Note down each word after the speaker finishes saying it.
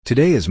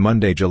Today is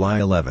Monday,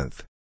 July 11th.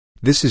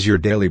 This is your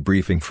daily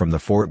briefing from the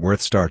Fort Worth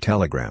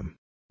Star-Telegram.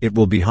 It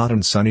will be hot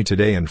and sunny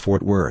today in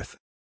Fort Worth.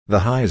 The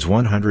high is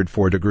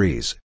 104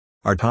 degrees.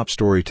 Our top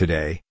story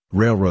today: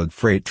 railroad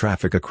freight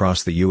traffic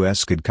across the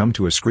U.S. could come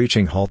to a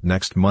screeching halt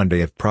next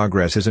Monday if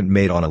progress isn't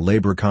made on a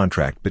labor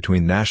contract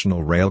between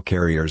national rail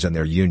carriers and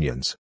their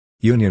unions.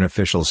 Union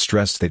officials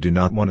stressed they do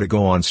not want to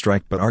go on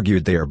strike but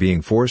argued they are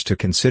being forced to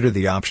consider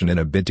the option in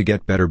a bid to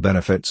get better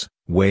benefits,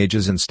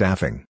 wages and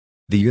staffing.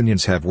 The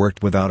unions have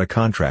worked without a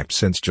contract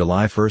since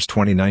July 1,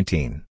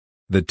 2019.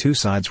 The two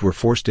sides were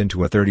forced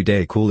into a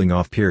 30-day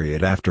cooling-off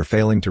period after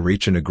failing to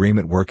reach an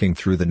agreement working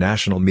through the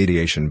National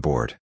Mediation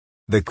Board.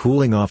 The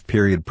cooling-off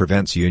period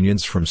prevents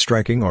unions from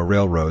striking or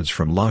railroads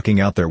from locking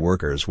out their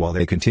workers while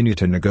they continue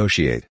to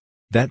negotiate.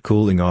 That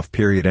cooling-off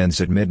period ends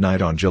at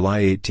midnight on July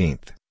 18,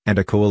 and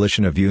a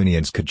coalition of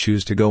unions could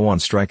choose to go on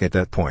strike at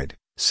that point,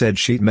 said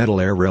Sheet Metal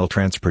Air Rail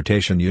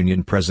Transportation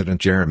Union President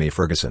Jeremy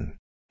Ferguson.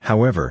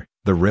 However,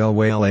 the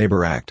Railway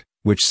Labor Act,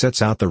 which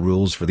sets out the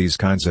rules for these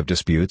kinds of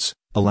disputes,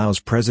 allows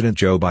President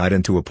Joe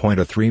Biden to appoint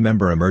a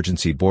three-member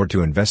emergency board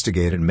to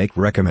investigate and make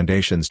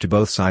recommendations to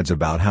both sides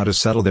about how to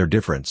settle their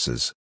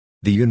differences.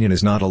 The union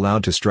is not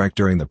allowed to strike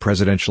during the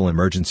Presidential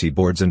Emergency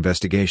Board's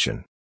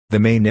investigation. The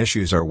main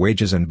issues are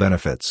wages and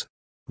benefits.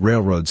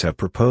 Railroads have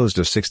proposed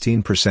a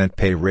 16%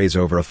 pay raise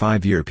over a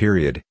 5-year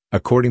period,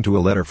 according to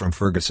a letter from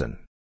Ferguson.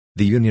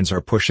 The unions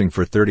are pushing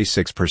for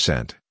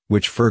 36%.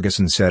 Which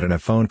Ferguson said in a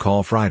phone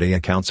call Friday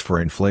accounts for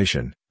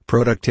inflation,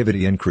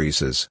 productivity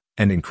increases,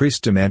 and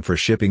increased demand for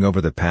shipping over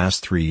the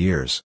past 3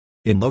 years.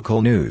 In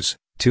local news,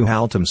 2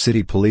 Haltom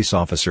City police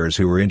officers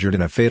who were injured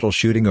in a fatal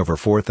shooting over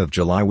 4th of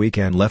July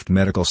weekend left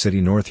Medical City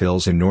North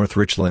Hills in North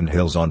Richland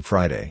Hills on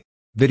Friday.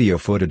 Video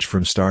footage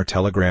from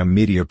Star-Telegram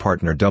media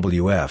partner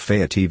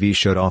WFA TV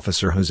showed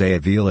Officer Jose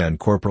Avila and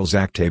Corporal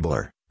Zach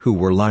Tabler, who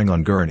were lying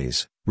on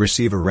gurneys,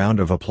 receive a round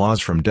of applause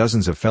from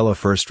dozens of fellow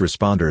first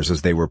responders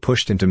as they were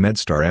pushed into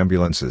MedStar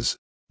ambulances.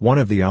 One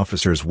of the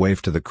officers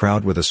waved to the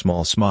crowd with a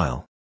small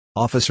smile.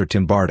 Officer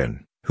Tim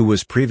Barden, who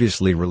was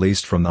previously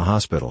released from the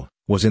hospital,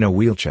 was in a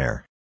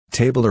wheelchair.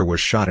 Tabler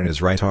was shot in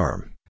his right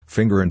arm,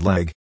 finger and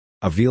leg.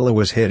 Avila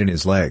was hit in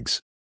his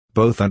legs.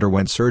 Both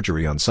underwent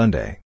surgery on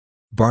Sunday.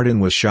 Barden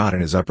was shot in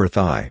his upper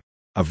thigh.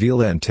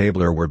 Avila and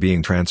Tabler were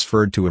being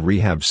transferred to a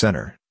rehab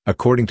center,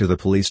 according to the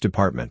police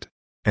department.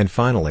 And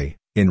finally,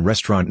 in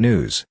restaurant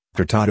news,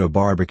 Hurtado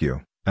Barbecue,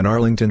 an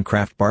Arlington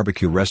craft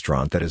barbecue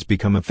restaurant that has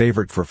become a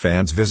favorite for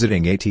fans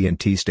visiting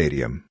AT&T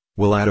Stadium,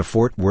 will add a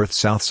Fort Worth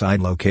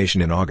Southside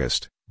location in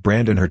August,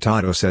 Brandon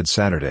Hurtado said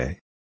Saturday.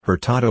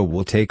 Hurtado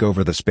will take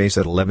over the space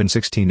at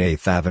 1116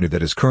 8th Avenue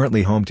that is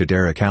currently home to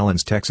Derek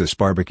Allen's Texas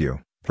Barbecue,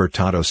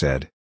 Hurtado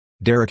said.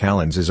 Derek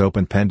Allen's is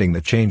open pending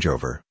the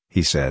changeover,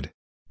 he said.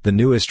 The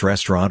newest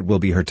restaurant will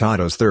be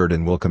Hurtado's third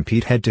and will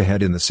compete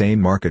head-to-head in the same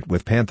market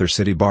with Panther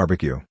City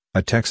Barbecue,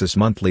 a Texas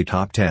monthly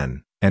top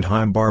 10, and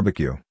Heim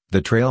Barbecue,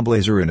 the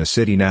trailblazer in a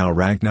city now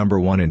ranked number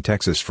 1 in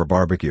Texas for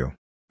barbecue.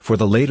 For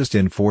the latest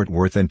in Fort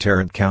Worth and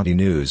Tarrant County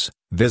news,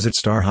 visit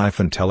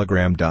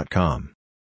star-telegram.com.